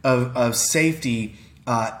margin of safety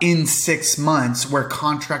in 6 months where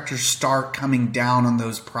contractors start coming down on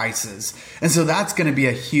those prices. And so that's going to be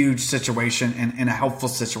a huge situation and a helpful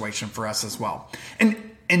situation for us as well.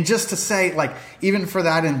 And just to say, like, even for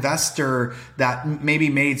that investor that maybe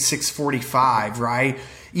made 645, right?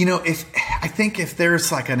 I think if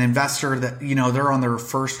there's like an investor that, they're on their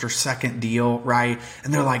first or second deal, right?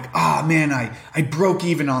 And they're like, oh man, I broke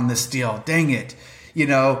even on this deal. Dang it.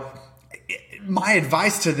 My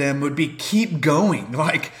advice to them would be keep going.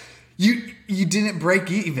 Like you didn't break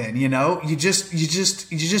even, you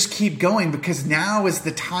just keep going, because now is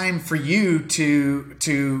the time for you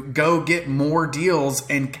to go get more deals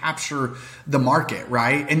and capture the market,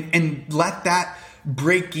 right? And let that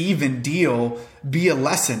break even deal be a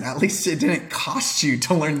lesson. At least it didn't cost you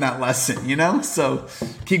to learn that lesson, so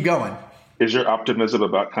keep going. Is your optimism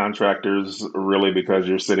about contractors really because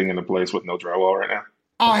you're sitting in a place with no drywall right now?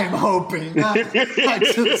 I'm hoping. The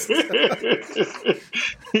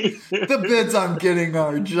bids I'm getting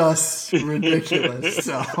are just ridiculous.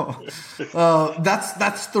 So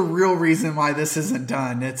that's the real reason why this isn't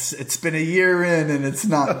done. It's been a year in and it's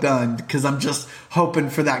not done because I'm just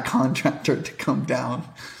hoping for that contractor to come down.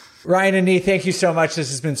 Ryan and Niyi, thank you so much.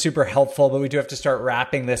 This has been super helpful, but we do have to start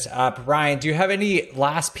wrapping this up. Ryan, do you have any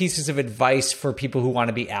last pieces of advice for people who want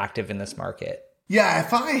to be active in this market? Yeah,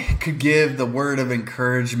 if I could give the word of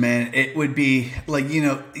encouragement, it would be like,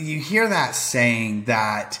 you hear that saying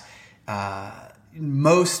that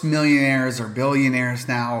most millionaires or billionaires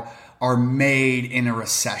now are made in a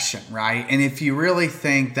recession, right? And if you really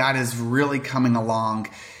think that is really coming along,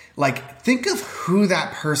 like think of who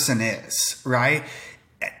that person is, right?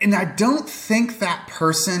 And I don't think that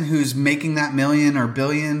person who's making that million or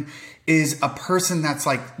billion is a person that's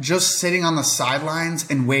like just sitting on the sidelines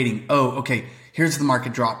and waiting. Oh, okay. Here's the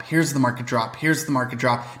market drop. Here's the market drop. Here's the market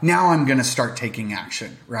drop. Now I'm going to start taking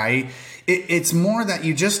action, right? It's more that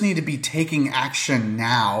you just need to be taking action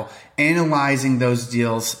now, analyzing those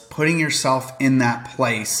deals, putting yourself in that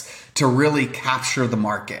place to really capture the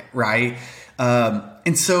market, right?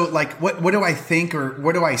 And so like, what do I think, or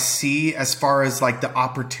what do I see as far as like the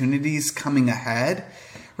opportunities coming ahead,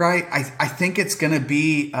 right? I think it's going to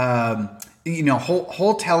be,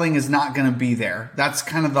 wholesaling is not going to be there. That's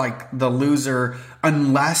kind of like the loser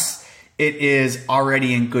unless it is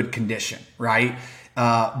already in good condition, right?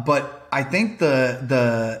 But I think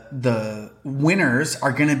the winners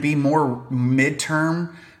are going to be more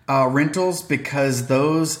midterm rentals, because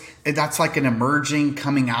that's like an emerging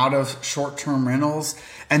coming out of short-term rentals.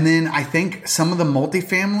 And then I think some of the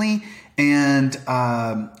multifamily and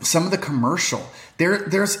some of the commercial,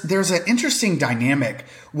 there's an interesting dynamic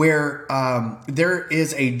where there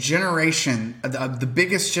is a generation, the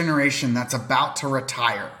biggest generation that's about to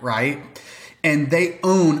retire, right? And they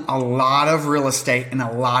own a lot of real estate and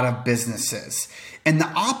a lot of businesses. And the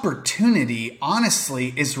opportunity,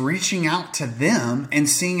 honestly, is reaching out to them and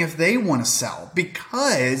seeing if they want to sell.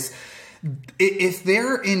 Because if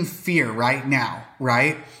they're in fear right now,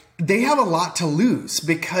 right, they have a lot to lose.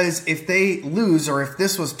 Because if they lose, or if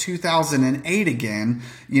this was 2008 again,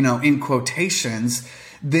 in quotations,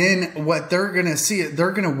 then what they're going to see,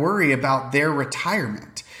 they're going to worry about their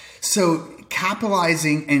retirement. So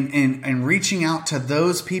capitalizing and reaching out to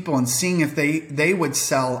those people and seeing if they would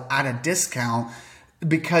sell at a discount,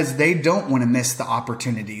 because they don't want to miss the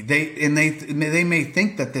opportunity. They may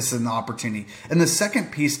think that this is an opportunity. And the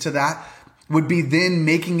second piece to that would be then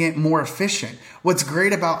making it more efficient. What's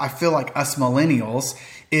great about, I feel like, us millennials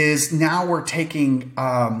is now we're taking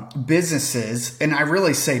businesses, and I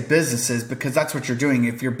really say businesses because that's what you're doing.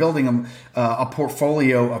 If you're building a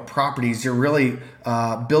portfolio of properties, you're really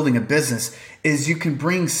building a business, is you can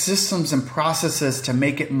bring systems and processes to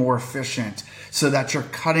make it more efficient so that you're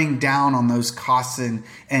cutting down on those costs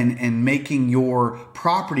and making your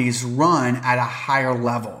properties run at a higher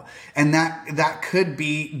level. And that could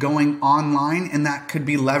be going online, and that could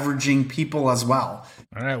be leveraging people as well.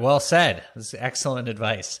 All right. Well said. This is excellent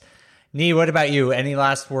advice. Niyi, what about you? Any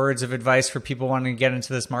last words of advice for people wanting to get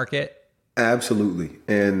into this market? Absolutely.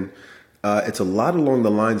 And it's a lot along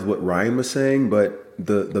the lines of what Ryan was saying, but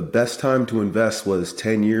the best time to invest was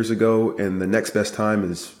 10 years ago, and the next best time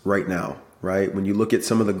is right now, right? When you look at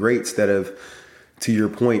some of the greats that have, to your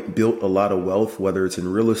point, built a lot of wealth, whether it's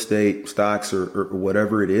in real estate, stocks, or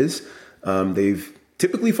whatever it is, they've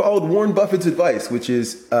typically followed Warren Buffett's advice, which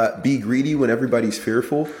is be greedy when everybody's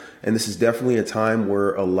fearful. And this is definitely a time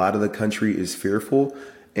where a lot of the country is fearful.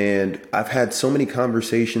 And I've had so many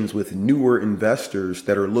conversations with newer investors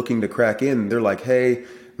that are looking to crack in. They're like, hey,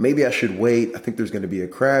 maybe I should wait. I think there's going to be a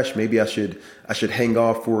crash. Maybe I should hang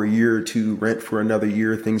off for a year or two, rent for another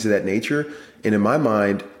year, things of that nature. And in my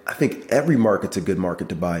mind, I think every market's a good market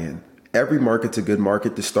to buy in. Every market's a good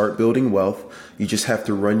market to start building wealth. You just have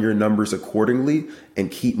to run your numbers accordingly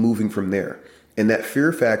and keep moving from there. And that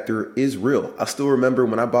fear factor is real. I still remember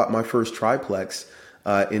when I bought my first triplex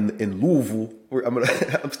in Louisville.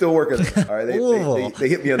 I'm still working. All right, they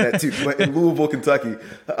hit me on that too. But in Louisville, Kentucky,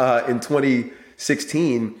 in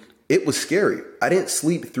 2016, it was scary. I didn't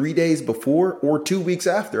sleep 3 days before or 2 weeks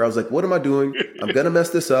after. I was like, what am I doing? I'm going to mess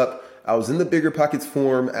this up. I was in the Bigger Pockets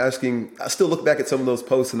forum asking, I still look back at some of those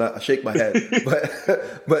posts and I shake my head,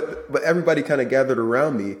 but everybody kind of gathered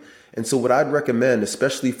around me. And so what I'd recommend,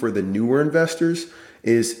 especially for the newer investors,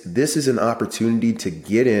 is this is an opportunity to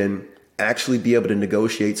get in, actually be able to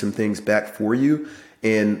negotiate some things back for you.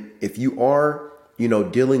 And if you are,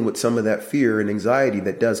 dealing with some of that fear and anxiety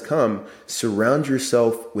that does come, surround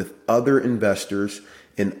yourself with other investors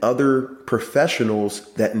and other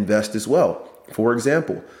professionals that invest as well. For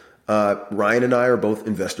example, Ryan and I are both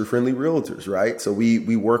investor-friendly realtors, right? So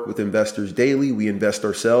we work with investors daily. We invest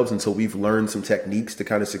ourselves. And so we've learned some techniques to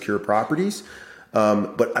kind of secure properties.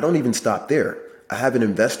 But I don't even stop there. I have an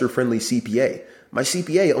investor-friendly CPA. My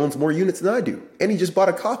CPA owns more units than I do. And he just bought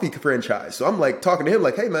a coffee franchise. So I'm like talking to him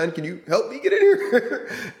like, hey, man, can you help me get in here?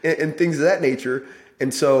 and things of that nature.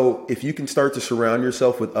 And so if you can start to surround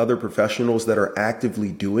yourself with other professionals that are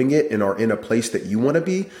actively doing it and are in a place that you want to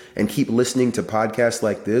be, and keep listening to podcasts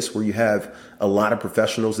like this, where you have a lot of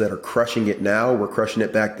professionals that are crushing it now, were crushing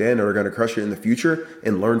it back then, or are going to crush it in the future,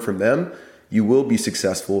 and learn from them, you will be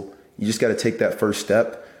successful. You just got to take that first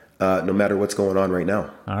step, no matter what's going on right now.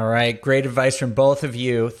 All right. Great advice from both of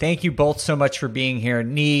you. Thank you both so much for being here.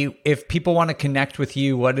 Niyi, if people want to connect with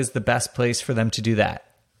you, what is the best place for them to do that?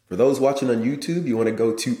 For those watching on YouTube, you want to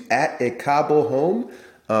go to @Ekabo Home.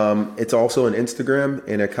 It's also on Instagram,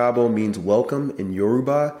 and Ekabo means welcome in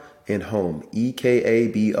Yoruba, and home,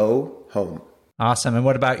 EKABO, home. Awesome. And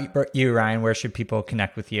what about you, Ryan? Where should people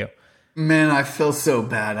connect with you? Man, I feel so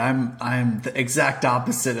bad. I'm the exact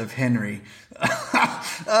opposite of Henry.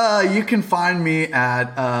 You can find me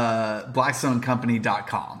at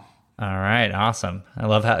blackstonecompany.com. All right. Awesome. I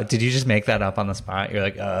love how, did you just make that up on the spot? You're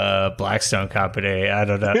like, Blackstone Company. I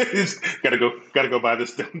don't know. gotta go buy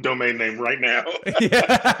this domain name right now.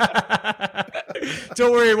 Yeah.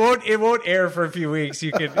 Don't worry. It won't air for a few weeks.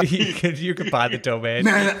 You can buy the domain.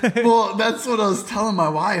 Man, well, that's what I was telling my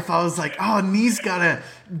wife. I was like, oh, Niyi's got a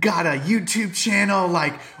YouTube channel.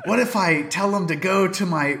 Like, what if I tell them to go to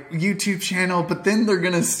my YouTube channel, but then they're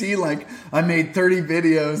going to see like I made 30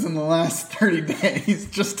 videos in the last 30 days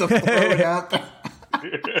just to throw it out there.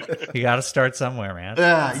 You got to start somewhere, man.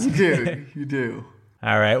 Yeah, you do. You do.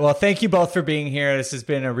 All right. Well, thank you both for being here. This has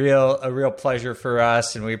been a real pleasure for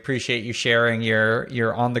us, and we appreciate you sharing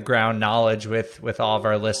your on the ground knowledge with all of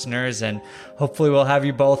our listeners. And hopefully, we'll have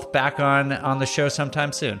you both back on the show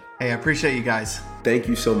sometime soon. Hey, I appreciate you guys. Thank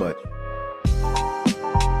you so much.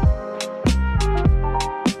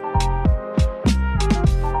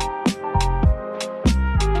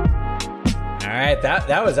 All right,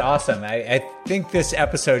 that was awesome. I think this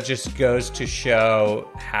episode just goes to show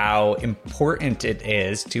how important it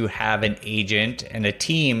is to have an agent and a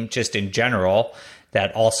team just in general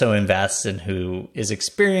that also invests and who is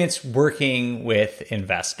experienced working with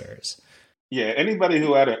investors. Yeah, anybody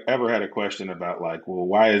who ever had a question about like, well,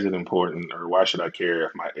 why is it important, or why should I care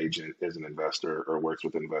if my agent is an investor or works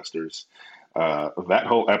with investors? That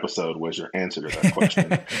whole episode was your answer to that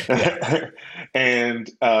question. And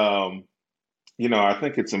I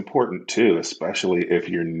think it's important too, especially if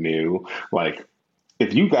you're new. Like,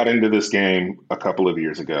 if you got into this game a couple of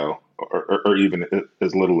years ago, or even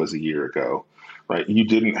as little as a year ago, right? You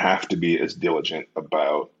didn't have to be as diligent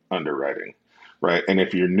about underwriting, right? And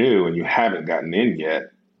if you're new and you haven't gotten in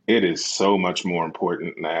yet, it is so much more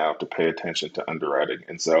important now to pay attention to underwriting.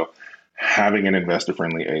 And so having an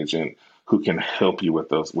investor-friendly agent who can help you with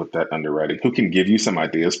that underwriting, who can give you some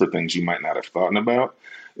ideas for things you might not have thought about,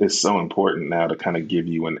 is so important now to kind of give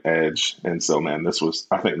you an edge. And so, man,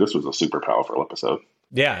 I think this was a super powerful episode.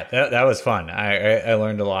 Yeah, that was fun. I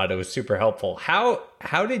learned a lot. It was super helpful. How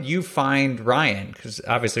did you find Ryan? Because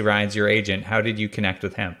obviously Ryan's your agent. How did you connect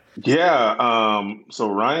with him? Yeah, so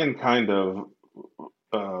Ryan kind of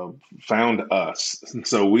found us.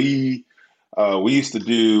 So we We used to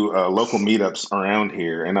do local meetups around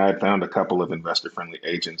here, and I had found a couple of investor-friendly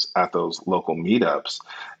agents at those local meetups.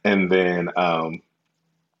 And then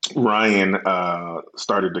Ryan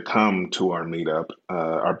started to come to our meetup,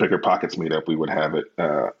 our Bigger Pockets meetup. We would have it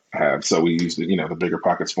have. So we used, the Bigger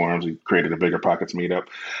Pockets forums. We created a Bigger Pockets meetup,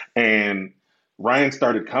 and Ryan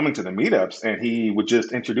started coming to the meetups, and he would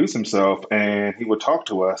just introduce himself, and he would talk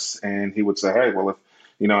to us, and he would say, "Hey, well, if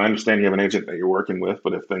I understand you have an agent that you're working with,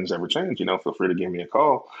 but if things ever change, feel free to give me a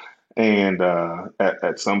call." And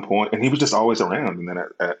at some point, and he was just always around. And then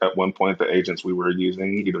at one point, the agents we were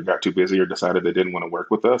using either got too busy or decided they didn't want to work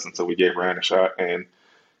with us. And so we gave Ryan a shot, and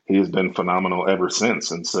he has been phenomenal ever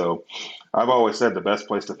since. And so I've always said the best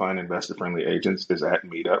place to find investor-friendly agents is at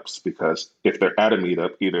meetups, because if they're at a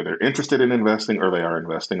meetup, either they're interested in investing or they are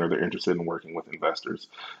investing or they're interested in working with investors.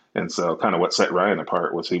 And so kind of what set Ryan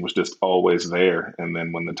apart was he was just always there. And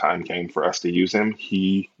then when the time came for us to use him,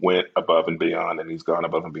 he went above and beyond, and he's gone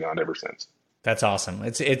above and beyond ever since. That's awesome.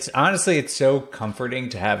 It's honestly, it's so comforting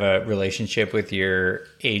to have a relationship with your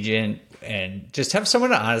agent and just have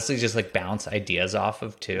someone to honestly just like bounce ideas off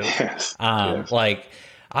of too. Yes. Like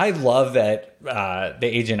I love that the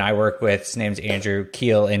agent I work with, his name's Andrew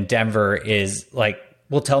Keel in Denver, is like,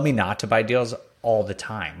 will tell me not to buy deals all the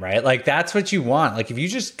time, right? Like that's what you want. Like if you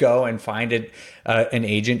just go and find an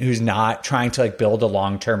agent who's not trying to like build a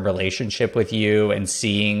long-term relationship with you and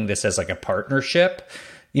seeing this as like a partnership,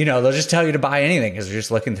 they'll just tell you to buy anything because they're just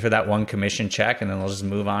looking for that one commission check, and then they'll just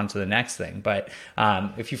move on to the next thing. But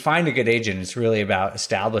if you find a good agent, it's really about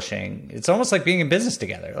establishing, it's almost like being in business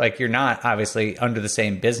together. Like you're not obviously under the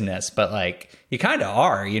same business, but like you kind of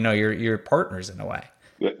are, you're partners in a way.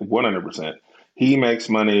 100%. He makes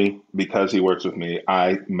money because he works with me.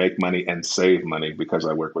 I make money and save money because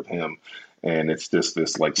I work with him. And it's just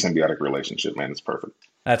this like symbiotic relationship, man. It's perfect.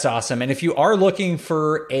 That's awesome. And if you are looking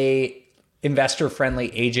for a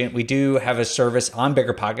investor-friendly agent, we do have a service on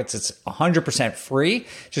BiggerPockets. It's 100% free.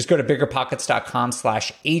 Just go to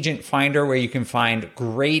biggerpockets.com/agent finder, where you can find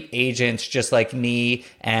great agents just like Niyi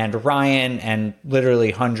and Ryan, and literally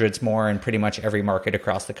hundreds more in pretty much every market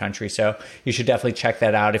across the country. So you should definitely check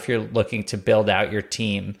that out if you're looking to build out your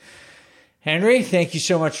team. Henry, thank you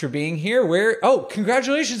so much for being here.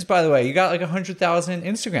 Congratulations, by the way. You got like 100,000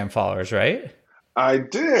 Instagram followers, right? I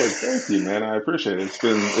did. Thank you, man. I appreciate it. It's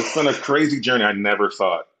been a crazy journey. I never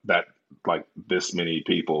thought that like this many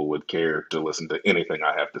people would care to listen to anything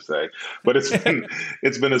I have to say, but it's been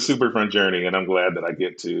a super fun journey, and I'm glad that I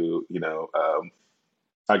get to,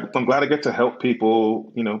 I'm glad I get to help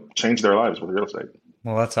people, change their lives with real estate.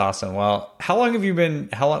 Well, that's awesome. Well,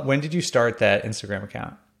 when did you start that Instagram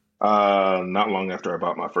account? Not long after I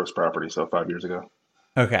bought my first property, so 5 years ago.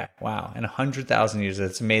 Okay. Wow. And 100,000 users.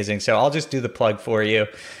 That's amazing. So I'll just do the plug for you.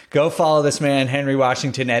 Go follow this man, Henry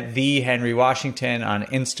Washington, at the Henry Washington on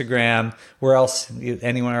Instagram. Where else?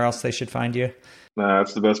 Anywhere else they should find you?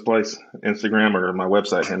 That's the best place. Instagram or my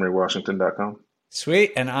website, henrywashington.com.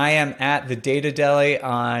 Sweet. And I am at the Data Deli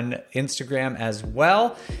on Instagram as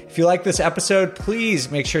well. If you like this episode,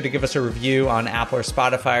 please make sure to give us a review on Apple or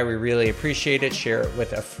Spotify. We really appreciate it. Share it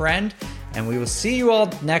with a friend. And we will see you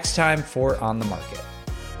all next time for On the Market.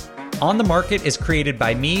 On the Market is created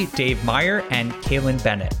by me, Dave Meyer, and Kaylin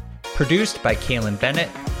Bennett. Produced by Kaylin Bennett.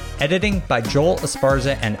 Editing by Joel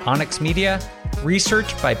Esparza and Onyx Media.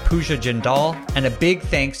 Research by Pooja Jindal. And a big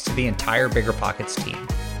thanks to the entire BiggerPockets team.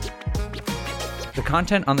 The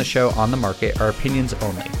content on the show On the Market are opinions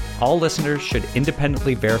only. All listeners should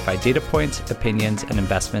independently verify data points, opinions, and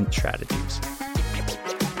investment strategies.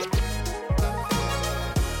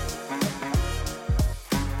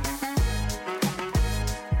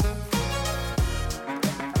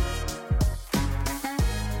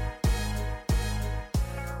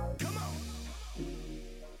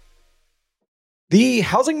 The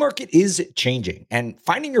housing market is changing, and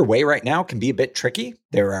finding your way right now can be a bit tricky.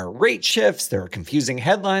 There are rate shifts, there are confusing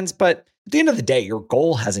headlines, but at the end of the day, your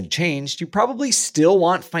goal hasn't changed. You probably still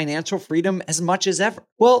want financial freedom as much as ever.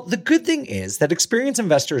 Well, the good thing is that experienced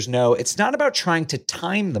investors know it's not about trying to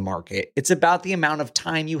time the market. It's about the amount of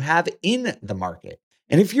time you have in the market.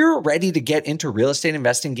 And if you're ready to get into real estate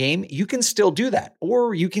investing game, you can still do that.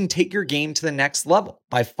 Or you can take your game to the next level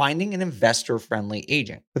by finding an investor-friendly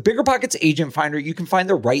agent. With BiggerPockets Agent Finder, you can find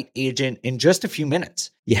the right agent in just a few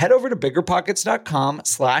minutes. You head over to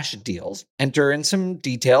biggerpockets.com/deals, enter in some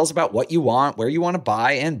details about what you want, where you want to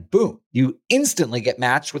buy, and boom, you instantly get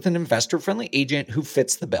matched with an investor-friendly agent who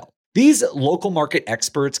fits the bill. These local market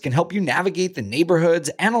experts can help you navigate the neighborhoods,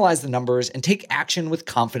 analyze the numbers, and take action with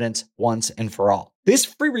confidence once and for all. This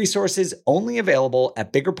free resource is only available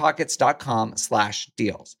at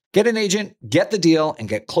biggerpockets.com/deals. Get an agent, get the deal, and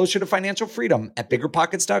get closer to financial freedom at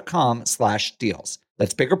biggerpockets.com/deals.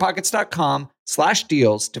 That's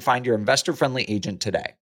biggerpockets.com/deals to find your investor-friendly agent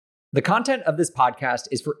today. The content of this podcast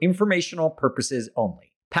is for informational purposes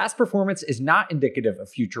only. Past performance is not indicative of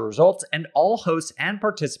future results, and all hosts and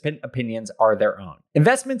participant opinions are their own.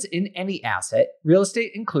 Investments in any asset, real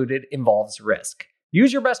estate included, involves risk.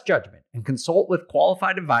 Use your best judgment and consult with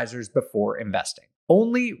qualified advisors before investing.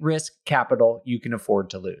 Only risk capital you can afford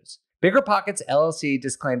to lose. Bigger Pockets LLC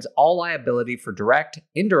disclaims all liability for direct,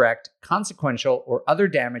 indirect, consequential, or other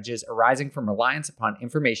damages arising from reliance upon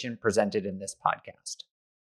information presented in this podcast.